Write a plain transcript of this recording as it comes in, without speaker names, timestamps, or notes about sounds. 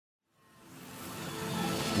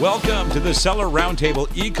Welcome to the Seller Roundtable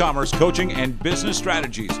e-commerce coaching and business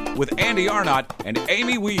strategies with Andy Arnott and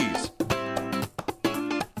Amy Wees.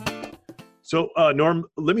 So, Norm,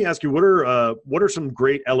 let me ask you, what are some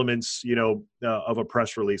great elements, of a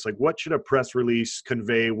press release? Like, what should a press release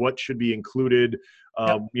convey? What should be included?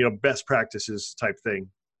 Best practices type thing.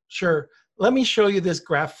 Sure. Let me show you this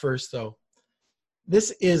graph first, though. This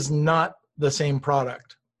is not the same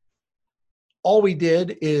product. All we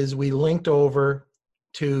did is we linked over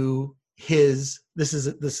to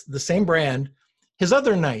the same brand, his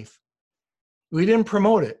other knife. We didn't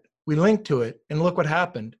promote it. We linked to it, and look what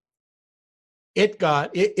happened.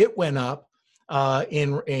 It went up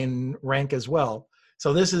in rank as well.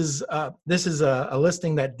 So this is a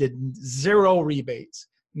listing that did zero rebates,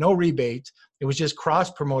 no rebates. It was just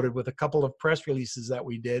cross promoted with a couple of press releases that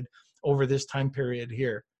we did over this time period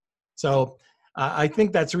here. So I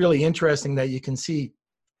think that's really interesting that you can see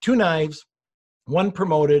two knives, one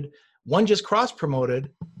promoted, one just cross promoted,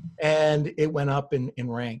 and it went up in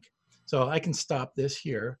rank. So I can stop this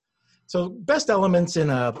here. So best elements in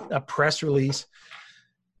a press release.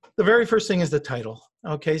 The very first thing is the title.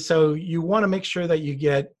 Okay, so you want to make sure that you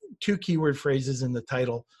get 2 keyword phrases in the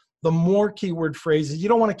title. The more keyword phrases, you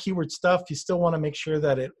don't want to keyword stuff. You still want to make sure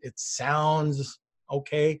that it sounds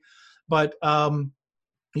okay. But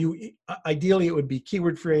ideally it would be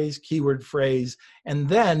keyword phrase, and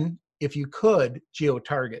then if you could,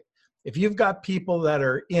 geo-target. If you've got people that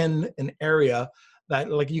are in an area that,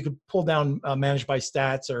 like, you could pull down Managed by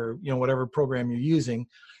Stats or whatever program you're using,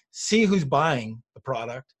 see who's buying the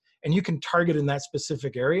product, and you can target in that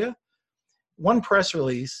specific area. One press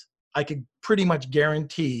release, I could pretty much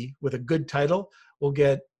guarantee with a good title, will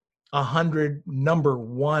get 100 number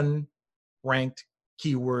 1 ranked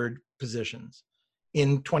keyword positions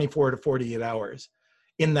in 24 to 48 hours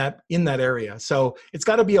in that area. So it's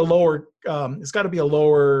got to be a lower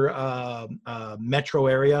metro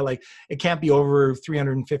area. Like, it can't be over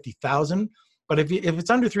 350,000. But if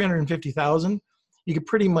it's under 350,000, you could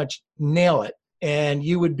pretty much nail it, and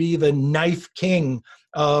you would be the knife king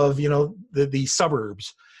of the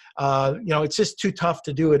suburbs. It's just too tough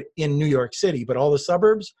to do it in New York City, but all the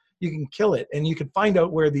suburbs, you can kill it, and you can find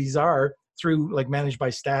out where these are through, like, Managed by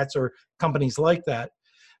Stats or companies like that.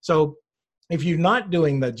 So if you're not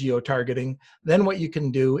doing the geo-targeting, then what you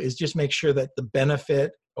can do is just make sure that the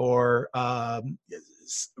benefit or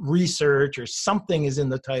research or something is in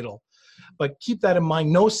the title. But keep that in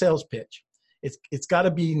mind, no sales pitch. It's got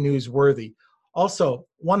to be newsworthy. Also,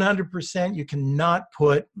 100% you cannot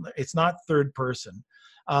put, it's not third person.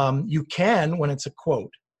 You can when it's a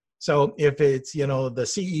quote. So if it's, the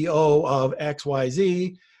CEO of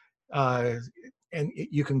XYZ, and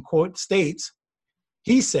you can quote states,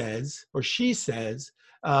 he says or she says,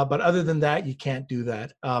 but other than that, you can't do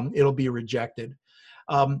that. It'll be rejected.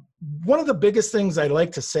 One of the biggest things I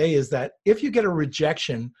like to say is that if you get a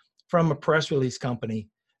rejection from a press release company,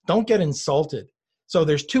 don't get insulted. So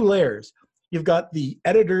there's 2 layers. You've got the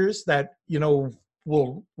editors that,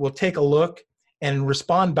 will take a look and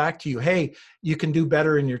respond back to you. Hey, you can do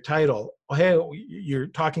better in your title. Oh, hey, you're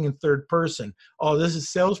talking in third person. Oh, this is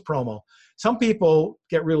sales promo. Some people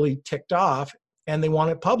get really ticked off and they want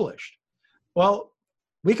it published. Well,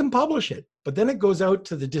 we can publish it, but then it goes out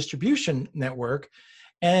to the distribution network.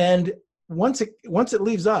 And once it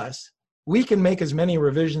leaves us, we can make as many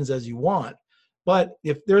revisions as you want. But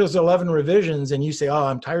if there's 11 revisions and you say, oh,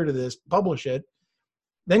 I'm tired of this, publish it,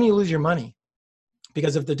 then you lose your money.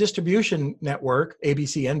 Because if the distribution network,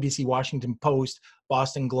 ABC, NBC, Washington Post,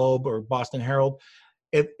 Boston Globe, or Boston Herald,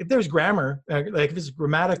 if there's grammar, like if it's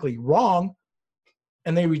grammatically wrong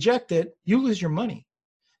and they reject it, you lose your money.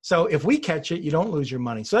 So if we catch it, you don't lose your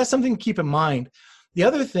money. So that's something to keep in mind. The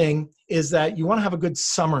other thing is that you want to have a good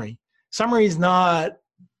summary. Summary is not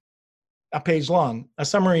a page long. A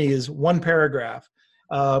summary is 1 paragraph,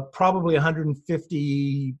 probably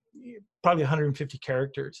 150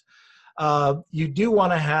 characters. You do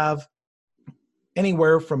want to have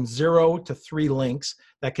anywhere from 0 to 3 links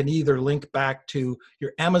that can either link back to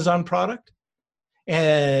your Amazon product,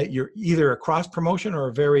 and you're either a cross promotion or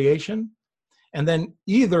a variation, and then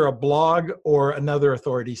either a blog or another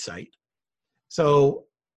authority site. So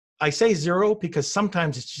I say 0 because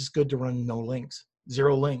sometimes it's just good to run no links,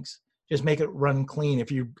 0 links. Just make it run clean.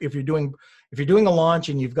 If you're doing a launch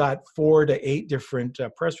and you've got 4 to 8 different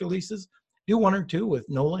press releases, do 1 or 2 with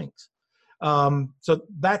no links. So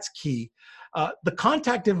that's key. The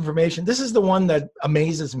contact information, this is the one that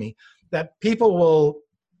amazes me, that people will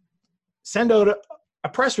send out a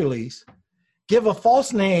press release, give a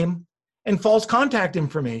false name and false contact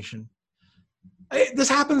information. This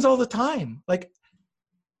happens all the time. Like,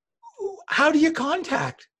 how do you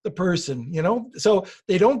contact the person? So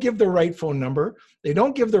they don't give the right phone number. They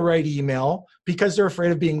don't give the right email because they're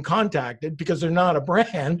afraid of being contacted because they're not a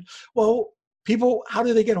brand. Well, people, how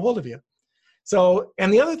do they get a hold of you? So,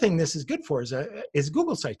 and the other thing this is good for is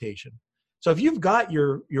Google citation. So if you've got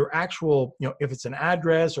your actual, if it's an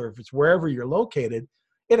address or if it's wherever you're located,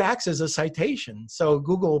 it acts as a citation. So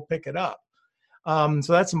Google will pick it up.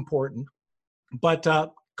 So that's important. But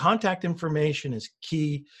contact information is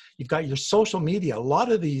key. You've got your social media. A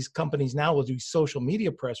lot of these companies now will do social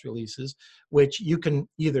media press releases, which you can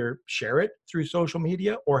either share it through social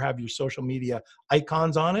media or have your social media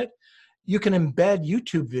icons on it. You can embed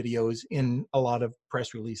YouTube videos in a lot of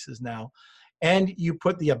press releases now. And you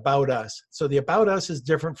put the About Us. So the About Us is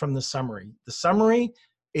different from the summary. The summary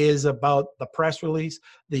is about the press release.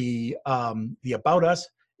 The About Us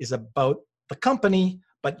is about the company,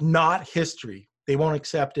 but not history. They won't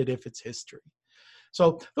accept it if it's history.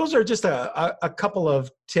 So those are just a couple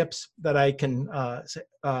of tips that I can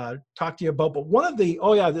talk to you about. But one of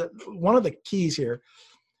the keys here,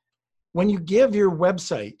 when you give your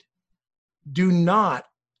website,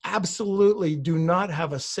 absolutely do not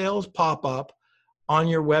have a sales pop-up on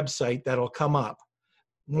your website that'll come up.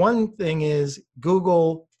 One thing is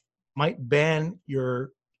Google might ban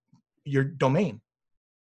your domain.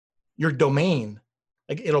 Your domain,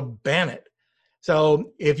 like it'll ban it.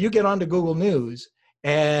 So if you get onto Google News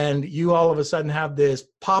and you all of a sudden have this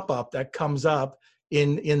pop-up that comes up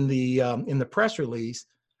in the press release,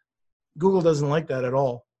 Google doesn't like that at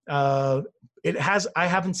all. I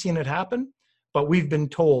haven't seen it happen, but we've been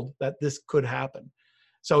told that this could happen.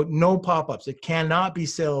 So no pop-ups. It cannot be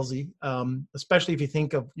salesy, especially if you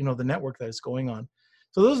think of the network that it's going on.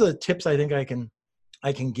 So those are the tips I think I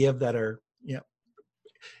can give that are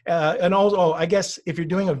and also I guess if you're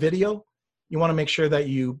doing a video, you want to make sure that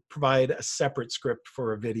you provide a separate script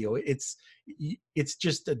for a video. It's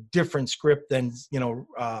just a different script than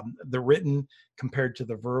the written compared to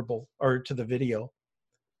the verbal or to the video.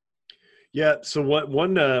 Yeah. So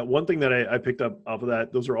one thing that I picked up off of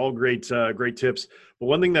that, those are all great tips. But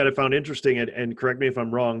one thing that I found interesting, and correct me if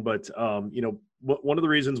I'm wrong, but one of the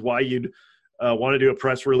reasons why you'd want to do a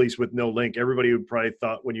press release with no link, everybody would probably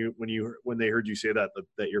thought when they heard you say that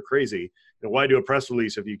you're crazy. Why do a press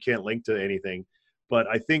release if you can't link to anything? But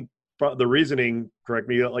I think the reasoning, correct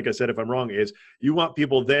me, like I said, if I'm wrong, is you want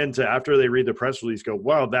people then to, after they read the press release, go,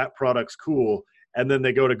 wow, that product's cool. And then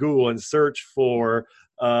they go to Google and search for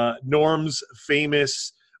Norm's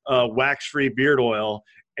famous wax-free beard oil.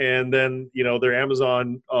 And then, their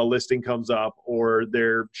Amazon listing comes up or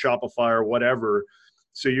their Shopify or whatever.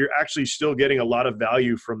 So you're actually still getting a lot of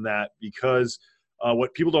value from that because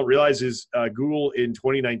what people don't realize is Google in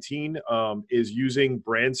 2019 is using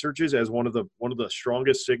brand searches as one of the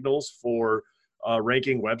strongest signals for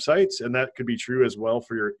ranking websites. And that could be true as well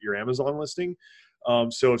for your Amazon listing.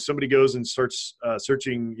 So if somebody goes and starts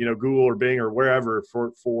searching, Google or Bing or wherever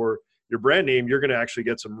for your brand name, you're going to actually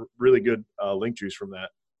get some really good link juice from that.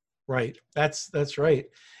 Right. That's right.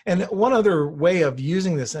 And one other way of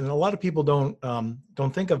using this, and a lot of people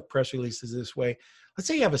don't think of press releases this way. Let's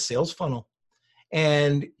say you have a sales funnel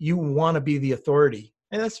and you want to be the authority.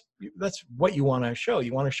 And that's what you want to show.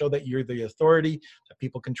 You want to show that you're the authority, that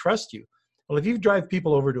people can trust you. Well, if you drive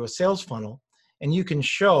people over to a sales funnel and you can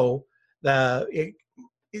show that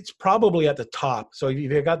it's probably at the top. So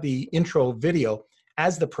you've got the intro video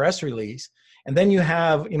as the press release, and then you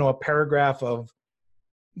have, a paragraph of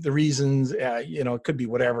the reasons, it could be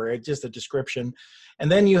whatever, it's just a description.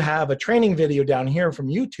 And then you have a training video down here from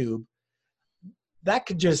YouTube.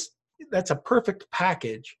 That's a perfect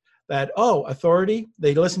package that, authority,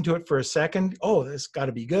 they listen to it for a second. Oh, this got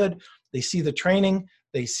to be good. They see the training,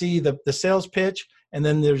 they see the sales pitch, and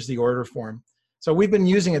then there's the order form. So we've been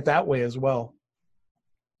using it that way as well.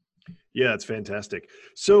 Yeah, it's fantastic.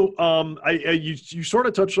 So you sort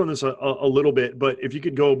of touched on this a little bit, but if you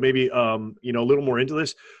could go maybe a little more into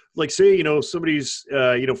this, like say somebody's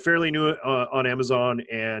fairly new on Amazon,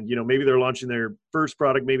 and maybe they're launching their first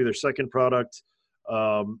product, maybe their second product.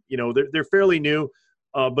 They're fairly new,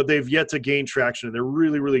 but they've yet to gain traction, and they're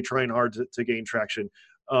really, really trying hard to gain traction.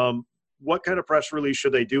 What kind of press release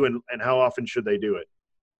should they do, and how often should they do it?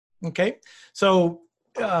 Okay, so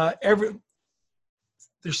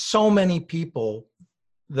there's so many people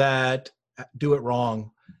that do it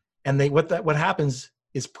wrong, and what happens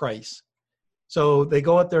is price. So they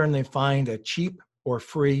go out there and they find a cheap or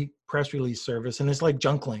free press release service, and it's like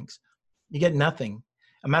junk links. You get nothing.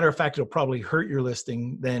 A matter of fact, it'll probably hurt your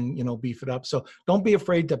listing than beef it up. So don't be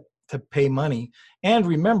afraid to pay money, and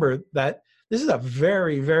remember that this is a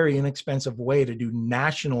very, very inexpensive way to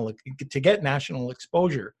get national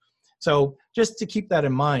exposure. So just to keep that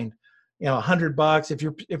in mind,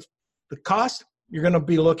 $100, if the cost, you're going to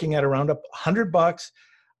be looking at around $100,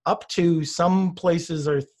 up to some places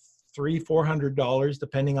are $300-400,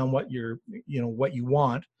 depending on what what you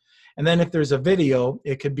want. And then if there's a video,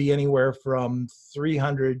 it could be anywhere from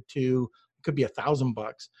 300 to, it could be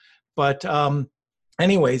 $1,000. But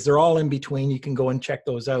anyways, they're all in between. You can go and check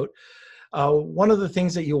those out. One of the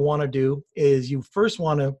things that you want to do is you first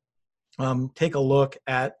want to take a look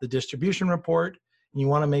at the distribution report, and you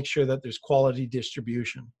want to make sure that there's quality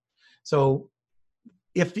distribution. So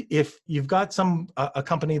if you've got a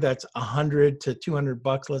company that's $100 to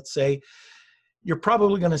 $200, let's say, you're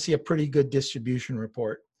probably going to see a pretty good distribution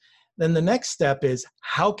report. Then the next step is,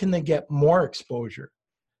 how can they get more exposure?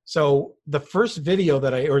 So the first video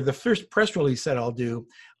or the first press release that I'll do,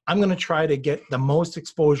 I'm going to try to get the most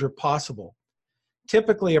exposure possible.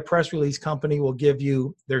 Typically, a press release company will give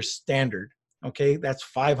you their standard. Okay, that's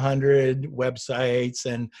 500 websites,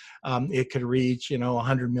 and it could reach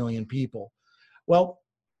 100 million people. Well,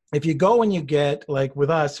 if you go and you get, like with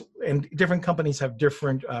us, and different companies have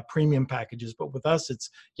different premium packages, but with us it's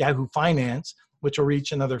Yahoo Finance, which will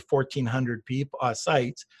reach another 1,400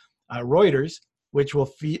 sites, Reuters, which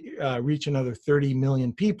will reach another 30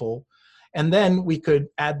 million people, and then we could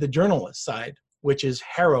add the journalist side, which is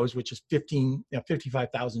Harrow's, which is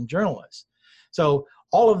 55,000 journalists. So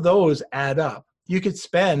all of those add up. You could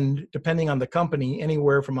spend, depending on the company,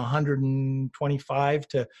 anywhere from 125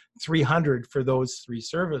 to 300 for those three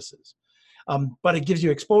services. But it gives you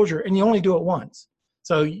exposure, and you only do it once.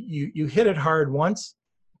 So you hit it hard once,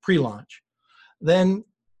 pre-launch. Then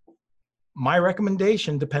my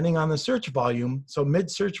recommendation, depending on the search volume, so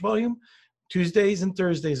mid-search volume, Tuesdays and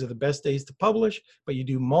Thursdays are the best days to publish, but you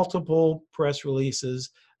do multiple press releases.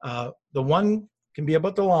 The one can be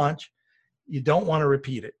about the launch. You don't want to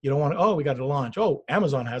repeat it. You don't want to, oh, we got a launch. Oh,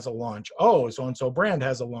 Amazon has a launch. Oh, so-and-so brand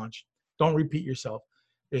has a launch. Don't repeat yourself.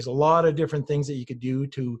 There's a lot of different things that you could do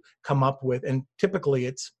to come up with, and typically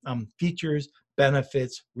it's features,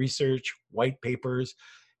 benefits, research, white papers,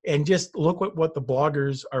 and just look at what the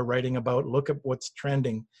bloggers are writing about. Look at what's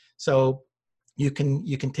trending. So you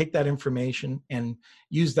can take that information and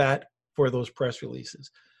use that for those press releases.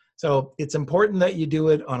 So it's important that you do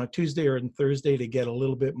it on a Tuesday or a Thursday to get a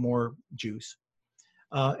little bit more juice.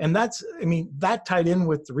 And that tied in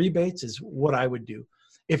with the rebates is what I would do.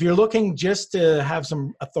 If you're looking just to have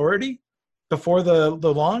some authority before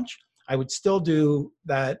the launch, I would still do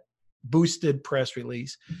that boosted press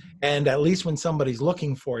release. And at least when somebody's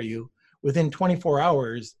looking for you, within 24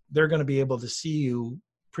 hours, they're going to be able to see you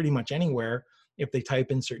pretty much anywhere if they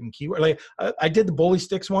type in certain keywords. Like I did the Bully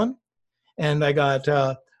Sticks one, and I got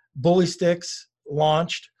Bully Sticks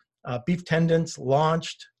launched, beef tendons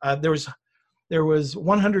launched. There was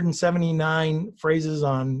 179 phrases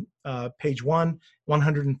on page 1,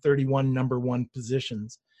 131 number 1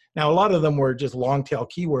 positions. Now, a lot of them were just long tail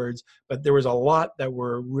keywords, but there was a lot that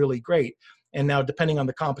were really great. And now, depending on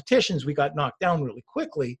the competitions, we got knocked down really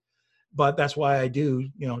quickly. But that's why I do,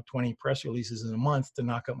 20 press releases in a month to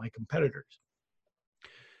knock out my competitors.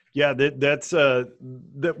 Yeah, that's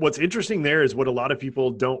what's interesting there is what a lot of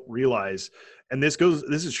people don't realize, and this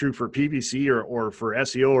is true for PPC or for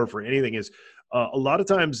SEO or for anything, is a lot of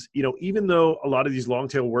times, even though a lot of these long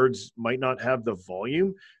tail words might not have the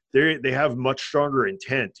volume, they have much stronger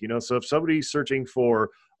intent. So if somebody's searching for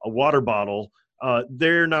a water bottle,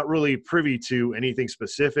 they're not really privy to anything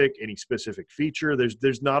specific, any specific feature.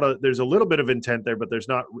 There's a little bit of intent there, but it's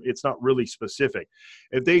not really specific.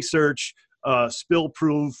 If they search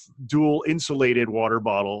spill-proof dual insulated water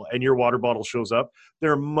bottle and your water bottle shows up,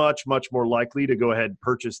 they're much, much more likely to go ahead and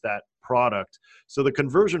purchase that product. So the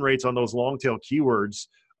conversion rates on those long tail keywords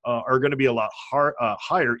are going to be a lot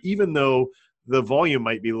higher, even though the volume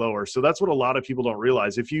might be lower. So that's what a lot of people don't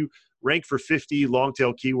realize. If you rank for 50 long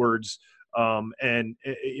tail keywords, and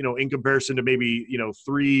in comparison to maybe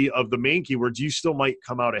 3 of the main keywords, you still might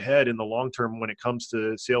come out ahead in the long term when it comes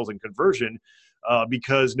to sales and conversion,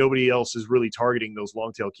 because nobody else is really targeting those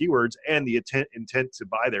long tail keywords, and the intent to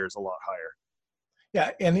buy there is a lot higher.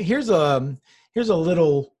 Yeah, and here's a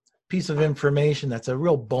little piece of information that's a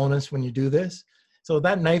real bonus when you do this. So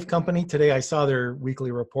that knife company today, I saw their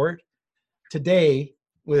weekly report today,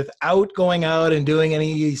 without going out and doing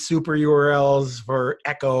any super URLs for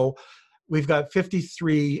Echo. We've got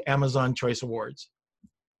 53 Amazon Choice Awards,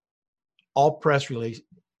 all press release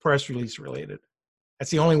related.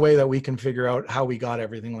 That's the only way that we can figure out how we got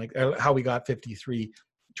everything, how we got 53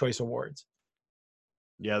 Choice Awards.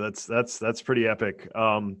 Yeah, that's pretty epic.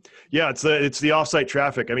 Yeah, it's the offsite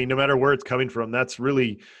traffic. I mean, no matter where it's coming from, that's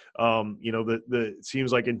really it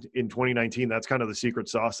seems like in 2019, that's kind of the secret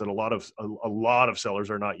sauce that a lot of sellers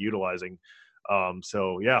are not utilizing.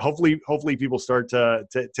 So yeah, hopefully people start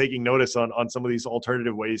taking notice on some of these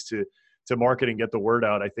alternative ways to market and get the word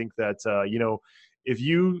out. I think that, if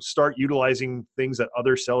you start utilizing things that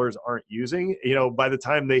other sellers aren't using, by the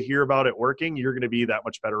time they hear about it working, you're going to be that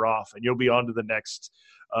much better off, and you'll be on to the next,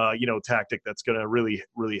 tactic that's going to really,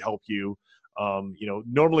 really help you.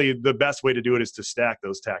 Normally the best way to do it is to stack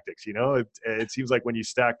those tactics. It seems like when you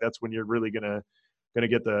stack, that's when you're really going to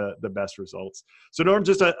get the best results. So Norm,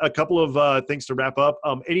 just a couple of things to wrap up.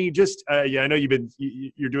 I know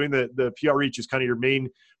you're doing the PR reach is kind of your main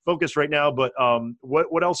focus right now, but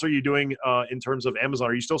what else are you doing in terms of Amazon?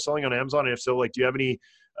 Are you still selling on Amazon? And if so, do you have any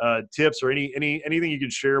tips or anything you can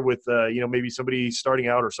share with maybe somebody starting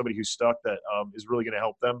out or somebody who's stuck that is really going to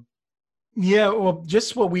help them? Yeah, well,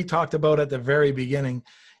 just what we talked about at the very beginning.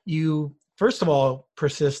 First of all,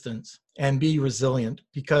 persistence and be resilient,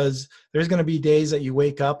 because there's going to be days that you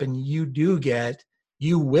wake up and you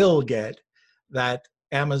will get that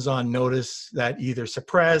Amazon notice that either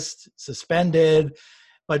suppressed, suspended,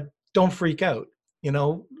 but don't freak out.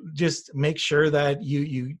 Just make sure that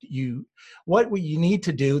what you need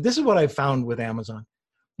to do. This is what I've found with Amazon.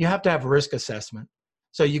 You have to have risk assessment.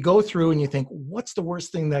 So you go through and you think, what's the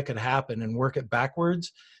worst thing that could happen, and work it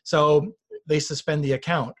backwards. So they suspend the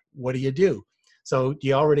account. What do? So do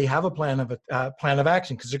you already have a plan of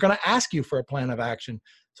action? Because they're going to ask you for a plan of action.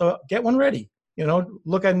 So get one ready.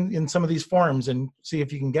 Look in some of these forums and see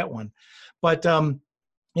if you can get one. But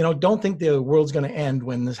don't think the world's going to end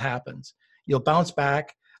when this happens. You'll bounce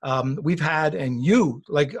back. We've had, and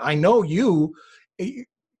I know you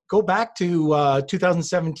go back to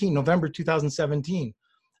 2017, November 2017,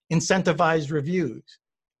 incentivized reviews.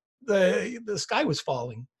 The sky was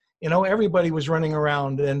falling. Everybody was running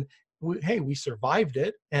around, and we survived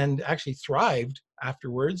it and actually thrived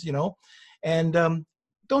afterwards, and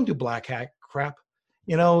don't do black hat crap,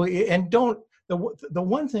 and don't, the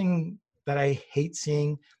one thing that I hate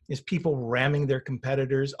seeing is people ramming their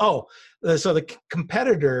competitors. So the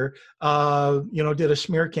competitor, did a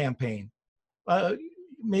smear campaign.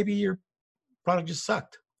 Maybe your product just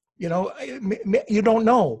sucked. You don't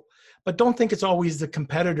know, but don't think it's always the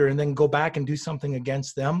competitor and then go back and do something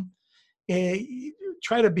against them.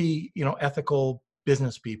 Try to be, ethical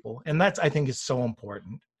business people. And I think is so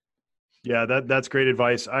important. Yeah, that's great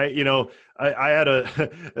advice. I had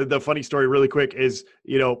the funny story really quick is,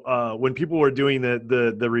 when people were doing the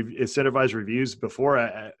incentivized reviews before,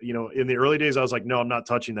 in the early days, I was like, no, I'm not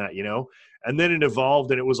touching that, and then it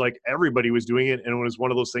evolved, and it was like everybody was doing it. And it was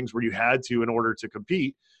one of those things where you had to, in order to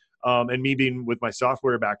compete. And me being with my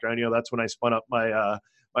software background, that's when I spun up my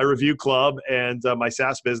review club and my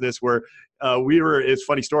SaaS business, where it's a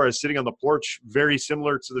funny story. I was sitting on the porch, very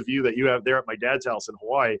similar to the view that you have there at my dad's house in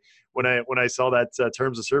Hawaii. When I saw that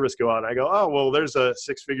terms of service go out, I go, oh, well, there's a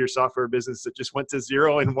 6-figure software business that just went to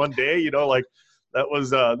zero in one day. That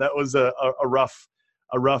was a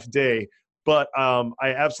rough day. But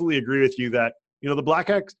I absolutely agree with you that, the black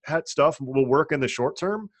hat stuff will work in the short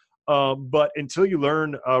term. But until you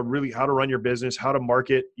learn really how to run your business, how to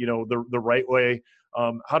market, the right way,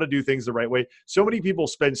 how to do things the right way. So many people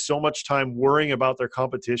spend so much time worrying about their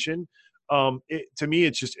competition. To me,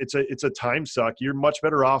 it's a time suck. You're much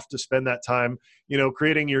better off to spend that time,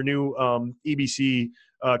 creating your new EBC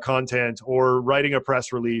content, or writing a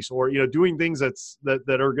press release, or doing things that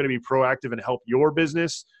are going to be proactive and help your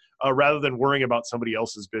business, rather than worrying about somebody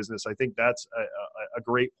else's business. I think that's a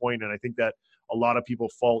great point, and I think that a lot of people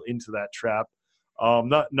fall into that trap.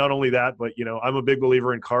 Not only that, but I'm a big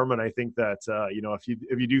believer in karma, and I think that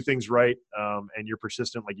if you do things right, and you're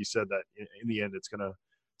persistent, like you said, that in the end it's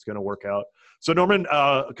gonna work out. So Norman,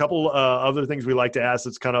 a couple other things we like to ask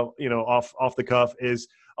that's kind of off the cuff is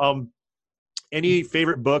any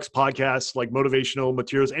favorite books, podcasts, like motivational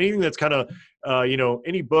materials, anything that's kind of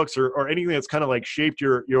any books or anything that's kind of like shaped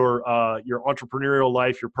your entrepreneurial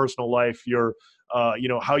life, your personal life, your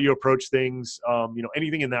how you approach things,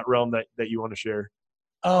 anything in that realm that you want to share.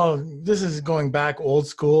 Oh, this is going back old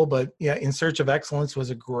school, but yeah, In Search of Excellence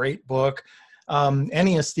was a great book.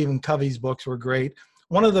 Any of Stephen Covey's books were great.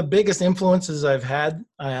 One of the biggest influences I've had,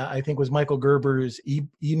 I think, was Michael Gerber's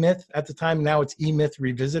E-Myth at the time. Now it's E-Myth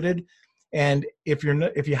Revisited. And if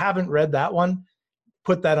you haven't read that one,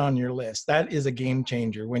 put that on your list. That is a game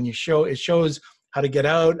changer. It shows how to get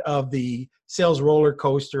out of the sales roller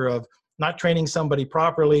coaster of not training somebody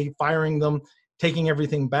properly, firing them, taking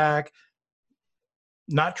everything back,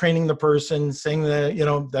 not training the person, saying that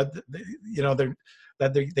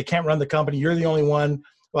they can't run the company. You're the only one.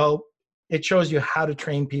 Well, it shows you how to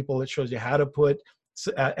train people. It shows you how to put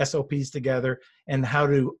SOPs together and how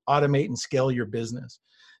to automate and scale your business.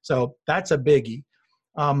 So that's a biggie.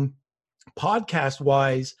 Podcast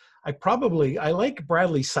wise, I like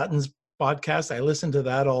Bradley Sutton's podcast. I listen to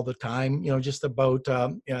that all the time, just about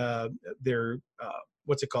their,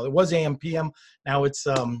 what's it called? It was AM PM. Now it's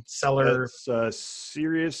Seller.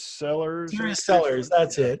 Sirius Sellers. Sirius Sellers.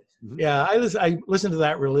 That's it. Mm-hmm. Yeah. I listen to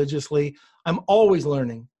that religiously. I'm always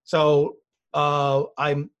learning. So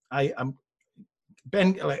I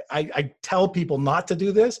tell people not to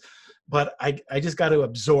do this, but I just got to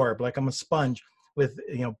absorb, like I'm a sponge with,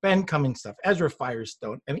 Ben Cummings stuff, Ezra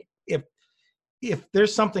Firestone. I mean, if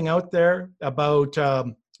there's something out there about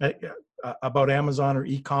Amazon or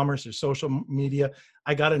e-commerce or social media,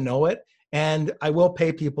 I got to know it. And I will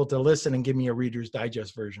pay people to listen and give me a Reader's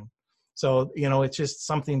Digest version. So, it's just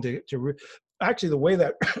something actually, the way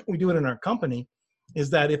that we do it in our company is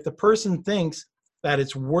that if the person thinks that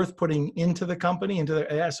it's worth putting into the company, into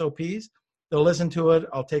the SOPs, they'll listen to it.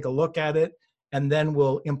 I'll take a look at it, and then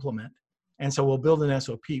we'll implement. And so we'll build an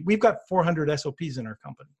SOP. We've got 400 SOPs in our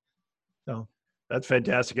company. So that's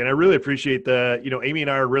fantastic. And I really appreciate Amy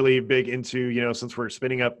and I are really big into, since we're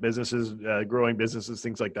spinning up businesses, growing businesses,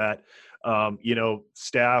 things like that,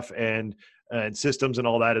 staff and systems and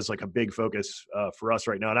all that is like a big focus for us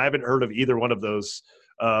right now. And I haven't heard of either one of those,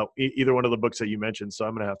 either one of the books that you mentioned. So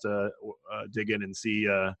I'm going to have to dig in and see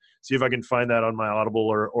if I can find that on my Audible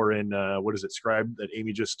or in, what is it, Scribe that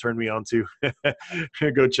Amy just turned me on to.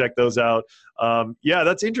 Go check those out. Yeah,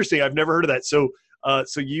 that's interesting. I've never heard of that. So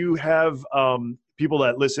you have people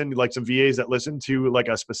that listen, like some VAs that listen to like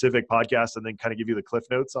a specific podcast and then kind of give you the cliff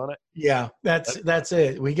notes on it? Yeah, that's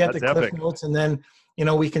it. We get the cliff epic. Notes, and then,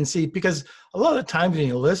 we can see, because a lot of times when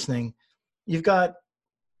you're listening, you've got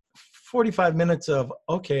 45 minutes of,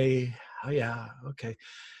 okay, oh yeah, okay.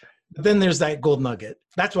 But then there's that gold nugget.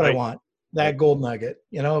 That's what I want, that gold nugget,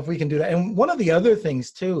 if we can do that. And one of the other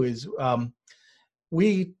things too is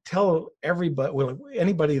we tell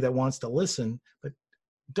anybody that wants to listen, but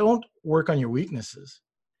don't work on your weaknesses.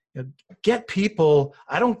 Get people.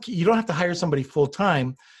 You don't have to hire somebody full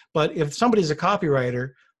time, but if somebody's a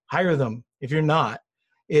copywriter, hire them. If you're not,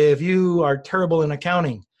 if you are terrible in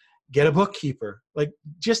accounting, get a bookkeeper. Like,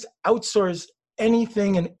 just outsource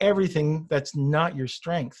anything and everything that's not your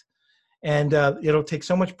strength. And it'll take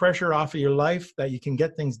so much pressure off of your life that you can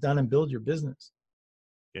get things done and build your business.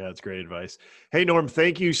 Yeah, that's great advice. Hey, Norm,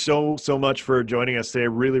 thank you so much for joining us today.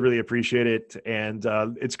 Really, really appreciate it. And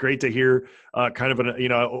it's great to hear I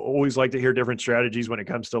always like to hear different strategies when it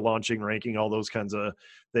comes to launching, ranking, all those kinds of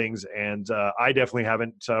things. And I definitely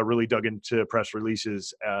haven't really dug into press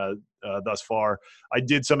releases thus far. I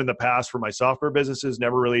did some in the past for my software businesses,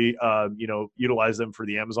 never really, utilized them for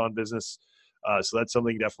the Amazon business. So that's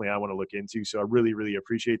something definitely I want to look into. So I really, really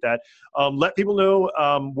appreciate that. Let people know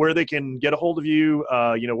where they can get a hold of you,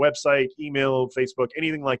 website, email, Facebook,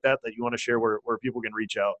 anything like that you want to share where people can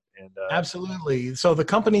reach out. And Absolutely. So the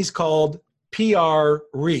company's called PR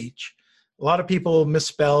Reach. A lot of people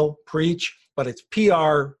misspell preach, but it's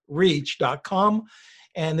prreach.com.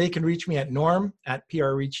 And they can reach me at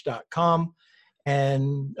norm@prreach.com.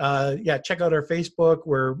 And check out our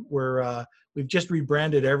Facebook. We've just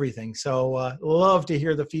rebranded everything. So love to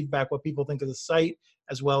hear the feedback, what people think of the site,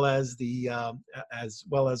 as well as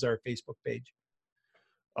our Facebook page.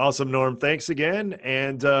 Awesome, Norm. Thanks again.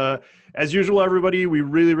 And as usual, everybody, we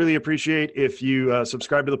really, really appreciate if you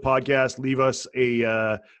subscribe to the podcast, leave us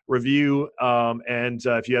a review, and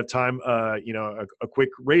if you have time, a quick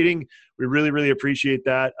rating. We really, really appreciate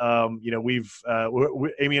that.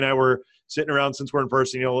 Amy and I were sitting around, since we're in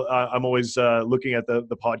person, I'm always looking at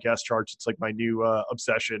the podcast charts. It's like my new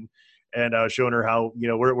obsession, and showing her how,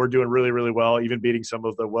 we're doing really, really well, even beating some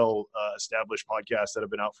of the established podcasts that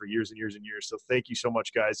have been out for years and years and years. So thank you so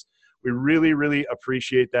much, guys. We really, really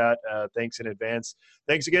appreciate that. Thanks in advance.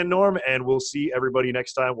 Thanks again, Norm, and we'll see everybody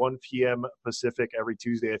next time, 1 p.m. Pacific every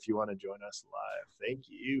Tuesday if you want to join us live. Thank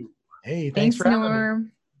you. Hey, thanks for having me.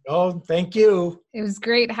 Oh, thank you. It was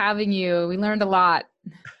great having you. We learned a lot.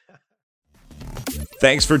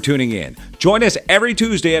 Thanks for tuning in. Join us every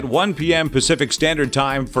Tuesday at 1 p.m. Pacific Standard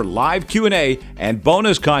Time for live Q&A and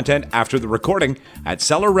bonus content after the recording at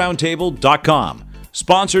sellerroundtable.com.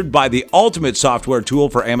 Sponsored by the ultimate software tool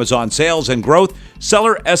for Amazon sales and growth,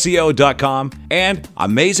 sellerseo.com and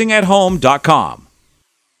amazingathome.com.